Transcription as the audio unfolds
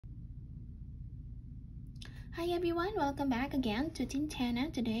Hi everyone, welcome back again to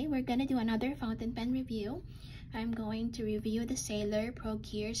Tintana. Today we're gonna do another fountain pen review. I'm going to review the Sailor Pro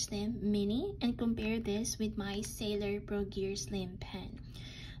Gear Slim Mini and compare this with my Sailor Pro Gear Slim pen.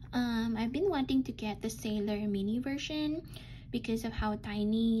 I've been wanting to get the Sailor Mini version because of how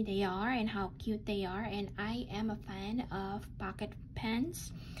tiny they are and how cute they are, and I am a fan of pocket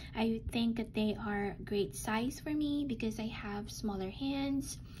pens. I think that they are a great size for me because I have smaller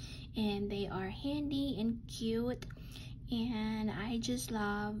hands and they are handy and cute, and I just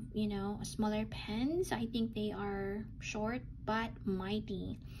love, smaller pens. I think they are short but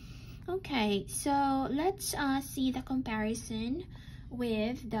mighty. Okay, so let's see the comparison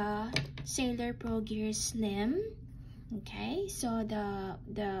with the Sailor Pro Gear Slim. Okay, so the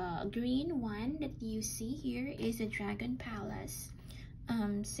green one that you see here is a Dragon Palace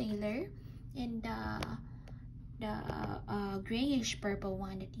Sailor, and the grayish purple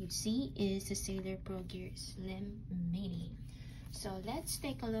one that you see is the Sailor Pro Gear Slim Mini. So let's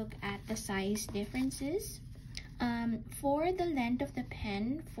take a look at the size differences. For the length of the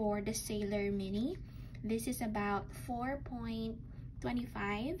pen for the Sailor Mini, this is about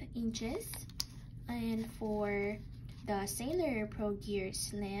 4.25 inches, and for the Sailor Pro Gear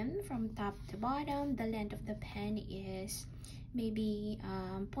Slim, from top to bottom, the length of the pen is maybe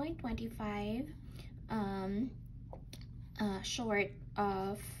 0.25 short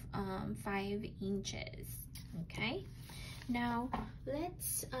of 5 inches. Okay, now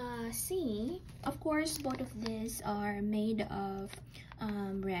let's see. Of course, both of these are made of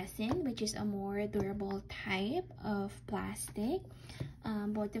resin, which is a more durable type of plastic.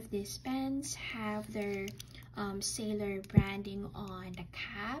 Both of these pens have their Sailor branding on the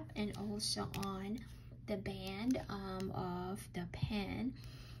cap and also on the band of the pen.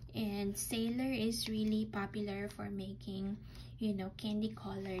 And Sailor is really popular for making, candy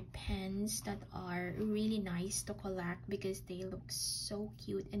colored pens that are really nice to collect because they look so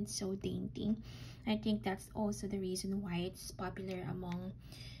cute and so dainty. I think that's also the reason why it's popular among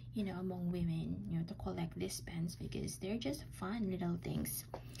women, to collect these pens, because they're just fun little things.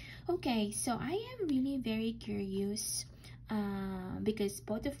 Okay, so I am really very curious because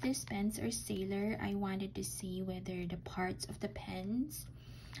both of these pens are Sailor. I wanted to see whether the parts of the pens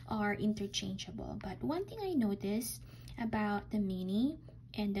are interchangeable. But one thing I noticed about the Mini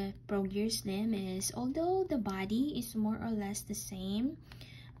and the Pro Gear Slim is, although the body is more or less the same,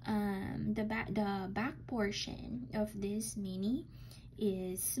 the back portion of this Mini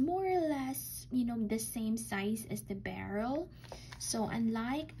is more or less, the same size as the barrel. So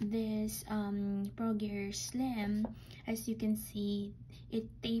unlike this Pro Gear Slim, as you can see, it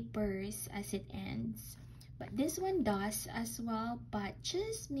tapers as it ends. But this one does as well, but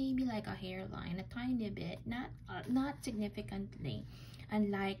just maybe like a hairline, a tiny bit, not significantly,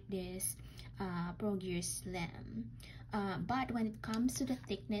 unlike this Pro Gear Slim. But when it comes to the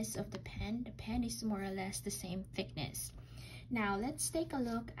thickness of the pen is more or less the same thickness. Now let's take a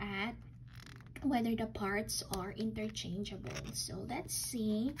look at whether the parts are interchangeable. So let's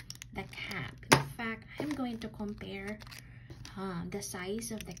see the cap. In fact, I'm going to compare the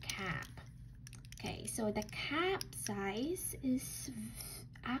size of the cap. Okay, so the cap size is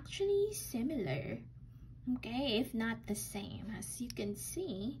actually similar, okay, if not the same. As you can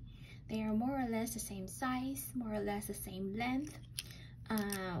see, they are more or less the same size, more or less the same length,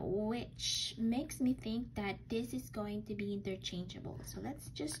 which makes me think that this is going to be interchangeable. So let's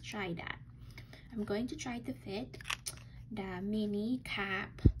just try that. I'm going to try to fit the Mini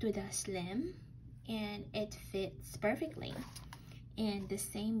cap to the Slim, and it fits perfectly. And the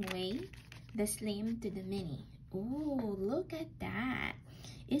same way, the Slim to the Mini. Oh, look at that.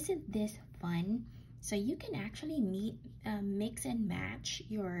 Isn't this fun? So you can actually mix and match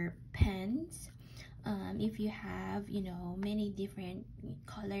your pens. If you have, many different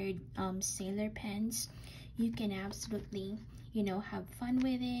colored Sailor pens, you can absolutely, have fun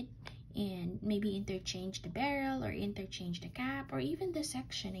with it, and maybe interchange the barrel or interchange the cap, or even the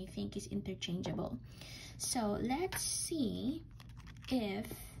section I think is interchangeable. So let's see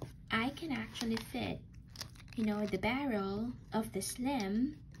if I can actually fit, the barrel of the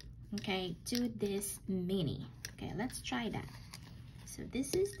Slim, okay, to this Mini. Okay, let's try that. So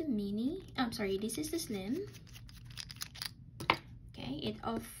this is the Mini, this is the Slim. Okay, it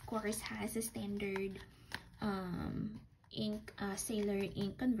of course has a standard Sailor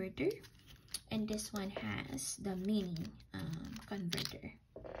ink converter, and this one has the Mini converter.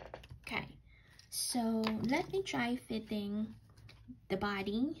 Okay, so let me try fitting the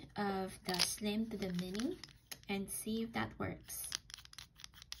body of the Slim to the Mini and see if that works.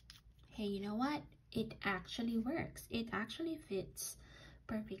 Hey, you know what? It actually works. It actually fits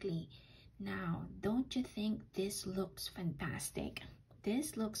perfectly. Now, don't you think this looks fantastic?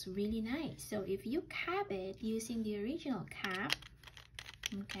 This looks really nice. So if you cap it using the original cap,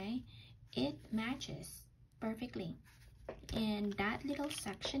 okay, it matches perfectly. And that little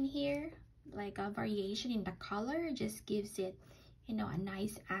section here, like a variation in the color, just gives it, you know, a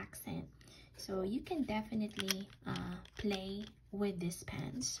nice accent. So you can definitely play with these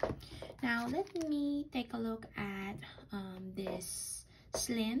pens. Now let me take a look at this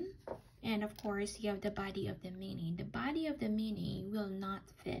slim, and of course you have the body of the mini. The body of the mini will not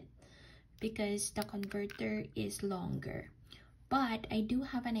fit because the converter is longer. But I do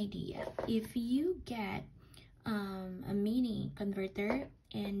have an idea. If you get a mini converter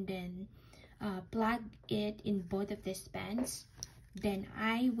and then plug it in both of these pens, then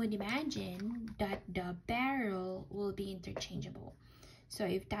I would imagine that the barrel will be interchangeable. So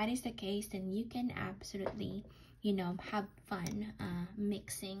if that is the case, then you can absolutely, you know, have fun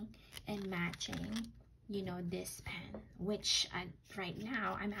mixing and matching, you know, this pen, which right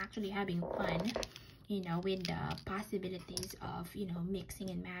now I'm actually having fun, you know, with the possibilities of, you know, mixing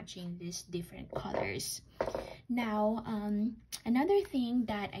and matching these different colors. Now, another thing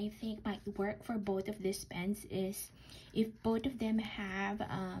that I think might work for both of these pens is if both of them have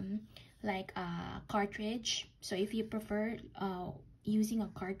like a cartridge. So if you prefer using a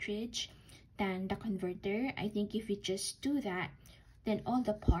cartridge than the converter, I think if you just do that, then all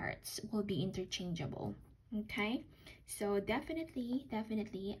the parts will be interchangeable. Okay, so definitely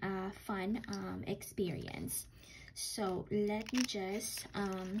a fun experience. So let me just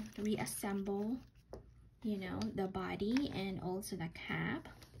reassemble, you know, the body and also the cap.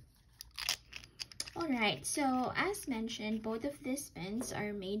 All right, so as mentioned, both of these pens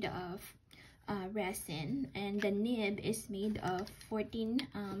are made of resin, and the nib is made of 14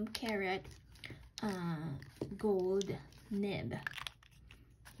 karat gold nib.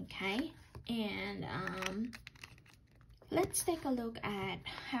 Okay, and let's take a look at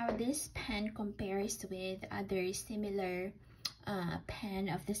how this pen compares with other similar pen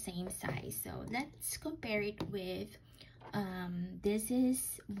of the same size. So let's compare it with this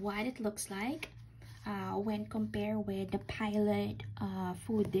is what it looks like when compared with the Pilot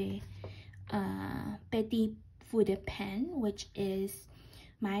Fude Petit Fude pen, which is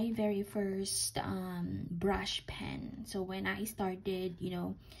my very first brush pen. So when I started, you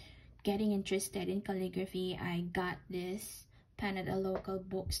know, getting interested in calligraphy, I got this pen at a local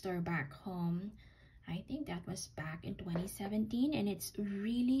bookstore back home. I think that was back in 2017, and it's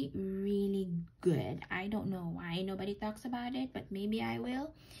really good. I don't know why nobody talks about it, but maybe I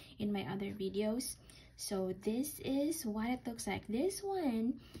will in my other videos. So this is what it looks like. This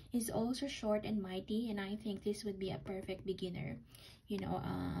one is also short and mighty, and I think this would be a perfect beginner, you know,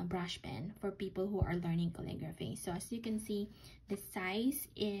 brush pen for people who are learning calligraphy. So as you can see, the size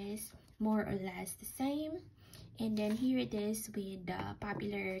is more or less the same. And then here it is with the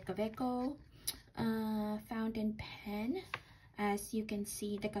popular Kaweco fountain pen. As you can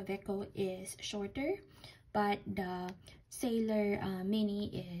see, the Kaweco is shorter, but the Sailor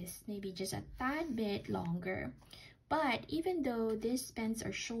Mini is maybe just a tad bit longer. But even though these pens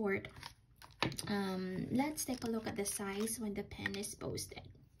are short, let's take a look at the size when the pen is posted.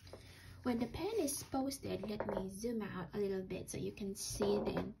 When the pen is posted, let me zoom out a little bit so you can see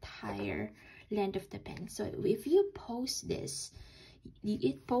the entire length of the pen. So if you post this,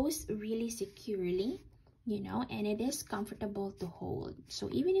 it posts really securely, you know, and it is comfortable to hold. So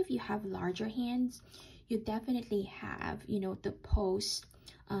even if you have larger hands, you definitely have, you know, to post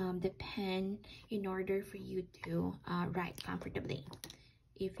the pen in order for you to write comfortably.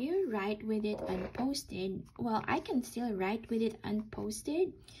 If you write with it unposted, well, I can still write with it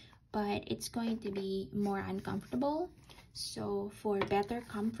unposted, but it's going to be more uncomfortable. So for better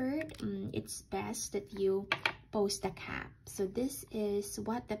comfort, it's best that you post the cap. So this is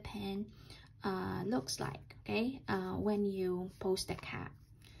what the pen looks like, okay, when you post the cap.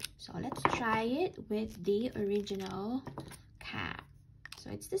 So let's try it with the original cap. So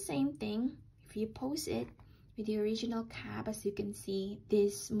it's the same thing. If you post it with the original cap, as you can see,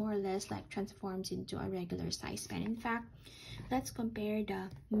 this more or less like transforms into a regular size pen. In fact, let's compare the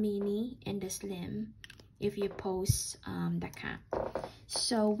mini and the slim if you post the cap.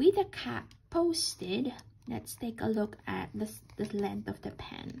 So with the cap posted, let's take a look at the length of the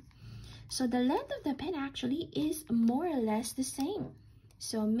pen. So the length of the pen actually is more or less the same.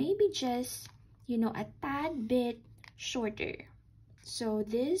 So maybe just, you know, a tad bit shorter. So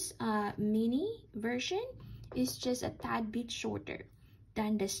this mini version is just a tad bit shorter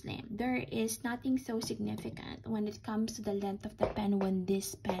than the slim. There is nothing so significant when it comes to the length of the pen when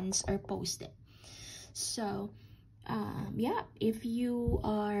these pens are posted. So yeah, if you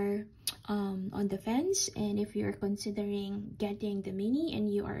are on the fence, and if you're considering getting the mini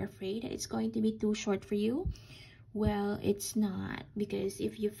and you are afraid that it's going to be too short for you, well, it's not, because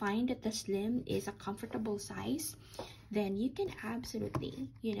if you find that the slim is a comfortable size, then you can absolutely,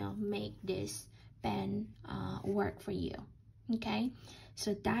 you know, make this pen work for you. Okay,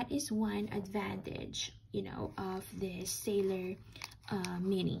 so that is one advantage, you know, of this Sailor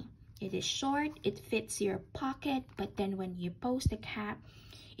mini. It is short, it fits your pocket, but then when you post the cap,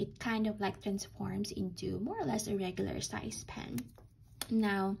 it kind of like transforms into more or less a regular size pen.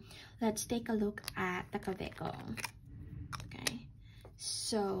 Now, let's take a look at the Kaweco. Okay,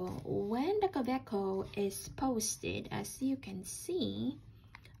 so when the Kaweco is posted, as you can see,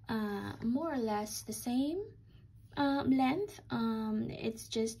 more or less the same length. It's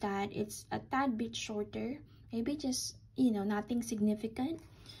just that it's a tad bit shorter, maybe just, you know, nothing significant,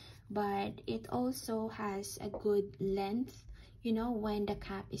 but it also has a good length, you know, when the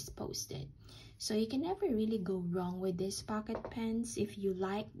cap is posted. So you can never really go wrong with these pocket pens if you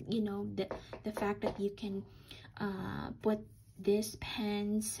like, you know, the fact that you can put these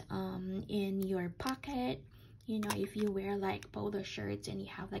pens in your pocket. You know, if you wear like polo shirts and you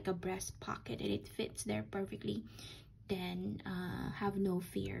have like a breast pocket and it fits there perfectly, then have no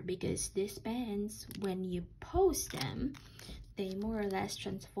fear, because these pens, when you post them, they more or less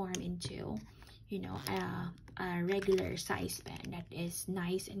transform into, you know, a regular size pen that is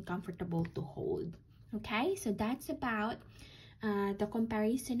nice and comfortable to hold. Okay, so that's about the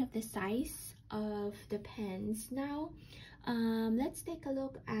comparison of the size of the pens. Now let's take a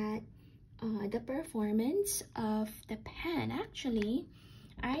look at the performance of the pen. Actually,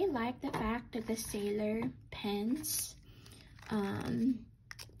 I like the fact that the Sailor pens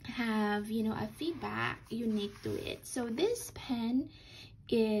have, you know, a feedback unique to it. So this pen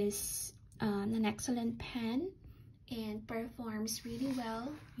is an excellent pen and performs really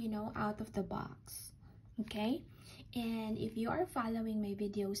well, you know, out of the box. Okay, and if you are following my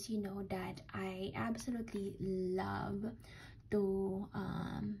videos, you know that I absolutely love to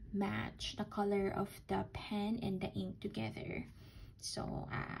match the color of the pen and the ink together. So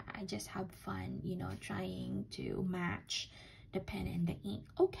I just have fun, you know, trying to match the pen and the ink.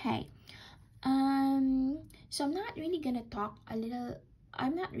 Okay, so I'm not really gonna talk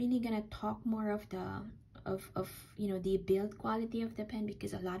more of the you know, the build quality of the pen,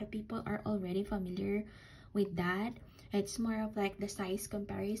 because a lot of people are already familiar with that. It's more of like the size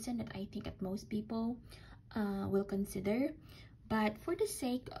comparison that I think that most people will consider. But for the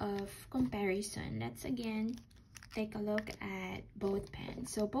sake of comparison, let's again take a look at both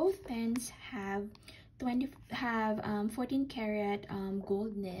pens. So both pens have 14 karat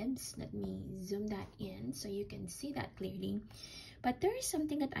gold nibs. Let me zoom that in so you can see that clearly. But there is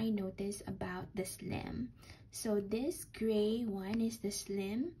something that I noticed about the slim. So this gray one is the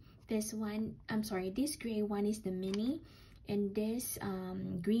slim, this gray one is the mini, and this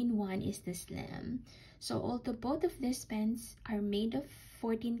green one is the slim. So although both of these pens are made of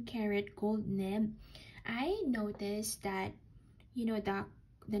 14 karat gold nib, I noticed that, you know,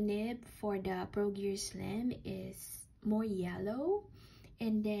 the nib for the Pro Gear Slim is more yellow,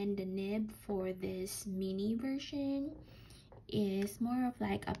 and then the nib for this mini version is more of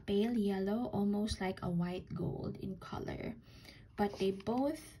like a pale yellow, almost like a white gold in color. But they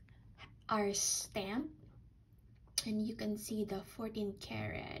both are stamped, and you can see the 14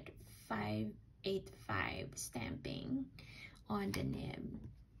 karat 585 stamping on the nib.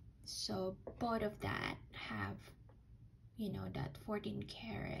 So both of that have, you know, that 14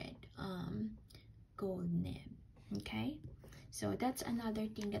 karat gold nib. Okay, so that's another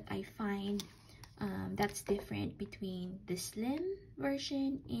thing that I find that's different between the slim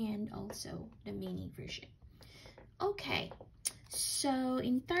version and also the mini version. Okay, so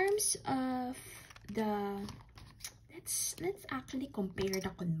in terms of the, let's actually compare the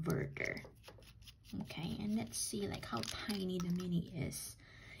converter. Okay, and let's see like how tiny the mini is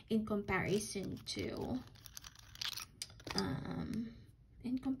in comparison to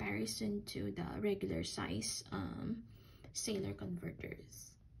the regular size Sailor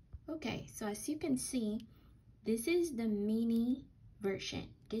converters. Okay, so as you can see, this is the mini version.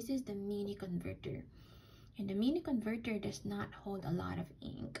 This is the mini converter, and the mini converter does not hold a lot of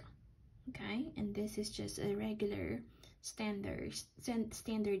ink. Okay, and this is just a regular standard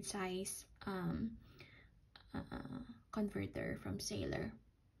size converter from Sailor.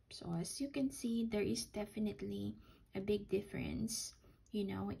 So as you can see, there is definitely a big difference, you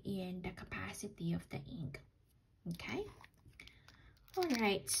know, in the capacity of the ink. Okay, all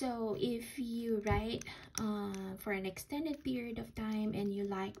right, so if you write for an extended period of time and you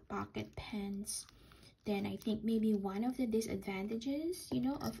like pocket pens then I think maybe one of the disadvantages, you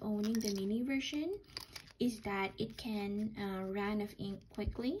know, of owning the mini version is that it can run of ink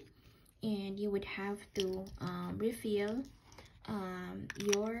quickly, and you would have to refill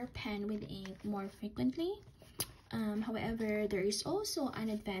your pen with ink more frequently. However, there is also an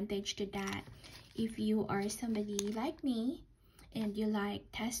advantage to that. If you are somebody like me and you like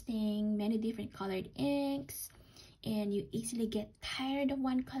testing many different colored inks, and you easily get tired of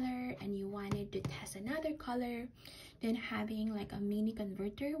one color and you wanted to test another color, then having like a mini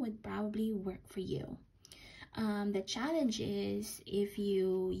converter would probably work for you. The challenge is if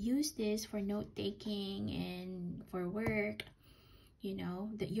you use this for note-taking and for work, you know,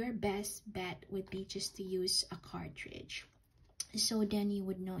 that your best bet would be just to use a cartridge. So then you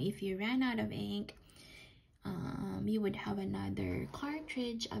would know if you ran out of ink, you would have another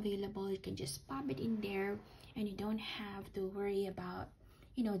cartridge available. You can just pop it in there and you don't have to worry about,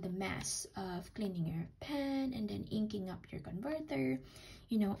 you know, the mess of cleaning your pen and then inking up your converter,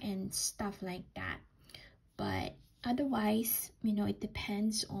 you know, and stuff like that. But otherwise, you know, it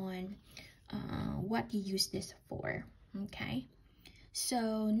depends on what you use this for. Okay,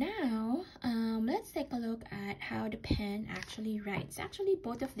 so now let's take a look at how the pen actually writes. Actually,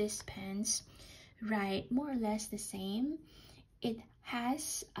 both of these pens write more or less the same. It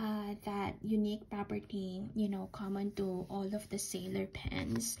has that unique property, you know, common to all of the Sailor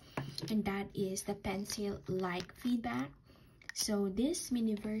pens, and that is the pencil-like feedback. So this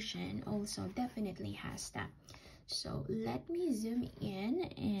mini version also definitely has that. So let me zoom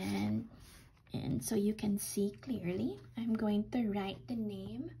in and so you can see clearly. I'm going to write the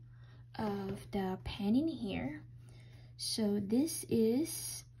name of the pen in here. So this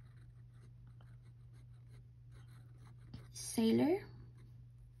is Sailor,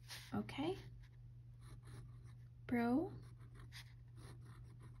 okay, Pro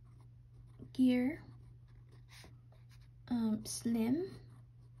Gear Slim,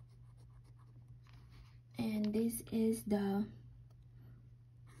 and this is the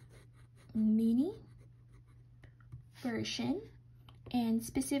mini version, and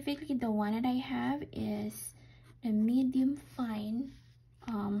specifically the one that I have is the medium fine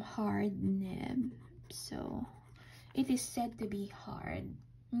hard nib. So it is said to be hard,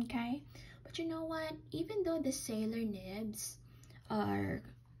 okay, but you know what, even though the Sailor nibs are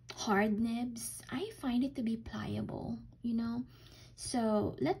hard nibs, I find it to be pliable, you know.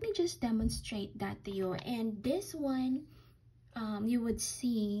 So let me just demonstrate that to you. And this one, you would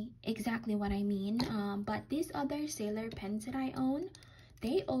see exactly what I mean. But these other Sailor pens that I own,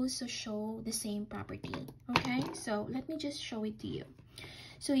 they also show the same property. Okay, so let me just show it to you.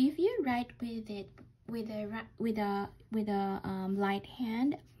 So if you write with it with a light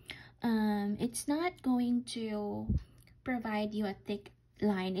hand, it's not going to provide you a thick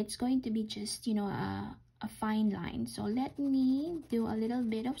line. It's going to be just, you know, a fine line. So let me do a little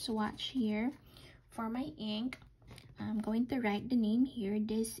bit of swatch here for my ink. I'm going to write the name here.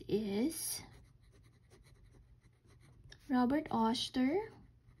 This is Robert Oster,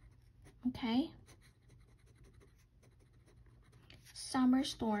 okay, Summer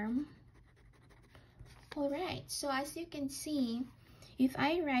Storm. All right, so as you can see, if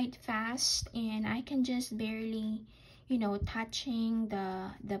I write fast and I can just barely, you know, touching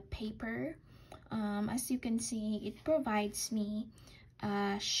the paper, as you can see, it provides me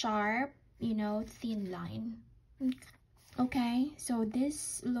a sharp, you know, thin line. Okay, so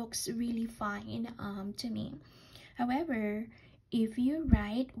this looks really fine to me. However, if you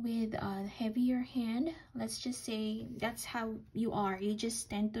write with a heavier hand, let's just say that's how you are, you just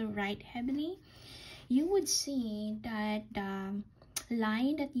tend to write heavily, you would see that the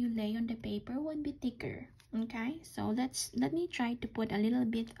line that you lay on the paper would be thicker. Okay, so let me try to put a little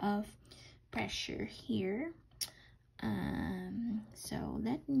bit of pressure here. So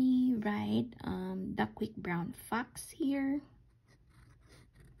let me write the Quick Brown Fox here.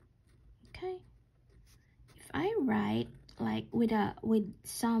 Okay, if I write like with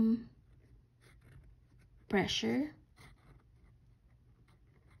some pressure,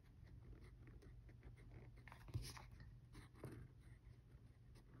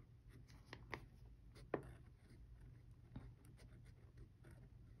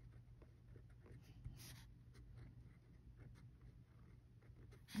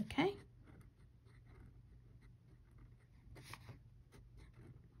 okay,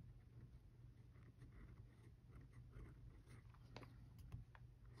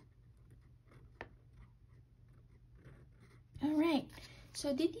 all right,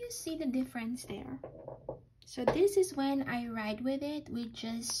 so did you see the difference there? So this is when I write with it with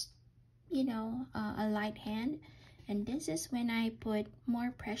just, you know, a light hand, and this is when I put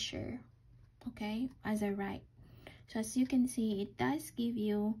more pressure okay, as I write. So as you can see, it does give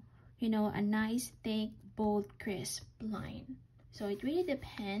you, you know, a nice, thick, bold, crisp line. So it really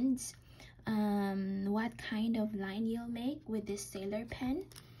depends what kind of line you'll make with this Sailor pen.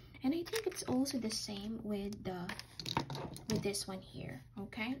 And I think it's also the same with this one here.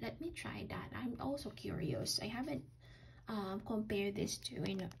 Okay, let me try that. I'm also curious. I haven't compared this two,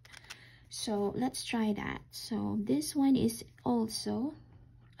 you know. So let's try that. So this one is also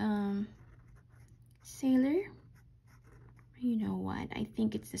Sailor. You know what? I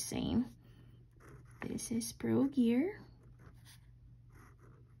think it's the same. This is Pro Gear.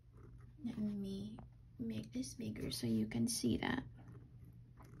 Let me make this bigger so you can see that.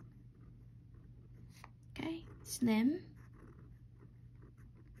 Okay, slim.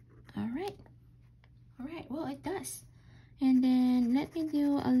 All right, well, it does. And then let me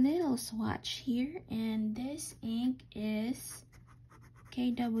do a little swatch here, and this ink is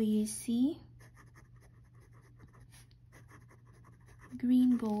KWC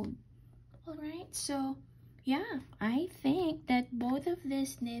green gold. All right, so yeah, I think that both of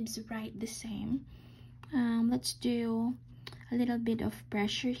these nibs write the same. Let's do a little bit of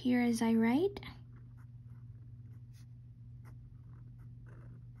pressure here as I write.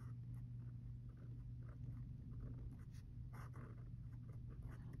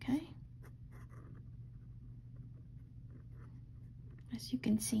 Okay, as you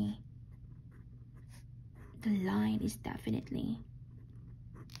can see, the line is definitely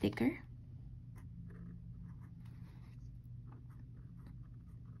thicker.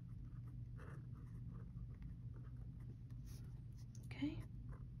 Okay.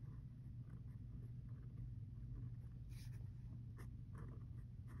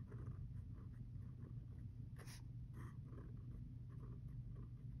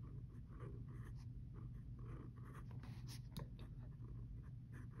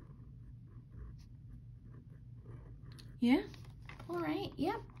 Yeah, all right,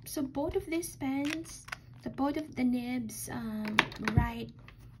 yep. So both of these pens, both of the nibs write,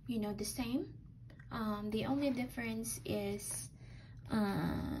 you know, the same. The only difference is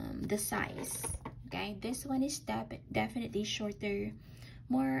the size. Okay, this one is definitely shorter,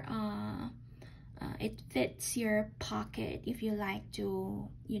 more it fits your pocket. If you like to,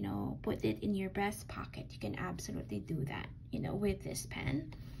 you know, put it in your breast pocket, you can absolutely do that, you know, with this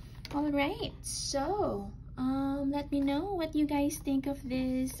pen. All right, so let me know what you guys think of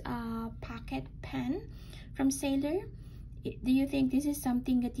this pocket pen from Sailor. Do you think this is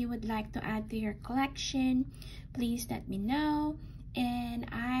something that you would like to add to your collection? Please let me know. And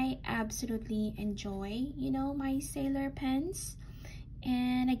I absolutely enjoy, you know, my Sailor pens.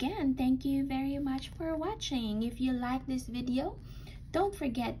 And again, thank you very much for watching. If you like this video, don't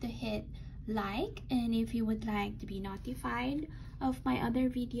forget to hit like, and if you would like to be notified of my other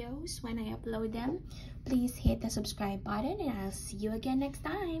videos when I upload them, please hit the subscribe button, and I'll see you again next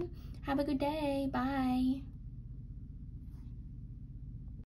time. Have a good day. Bye.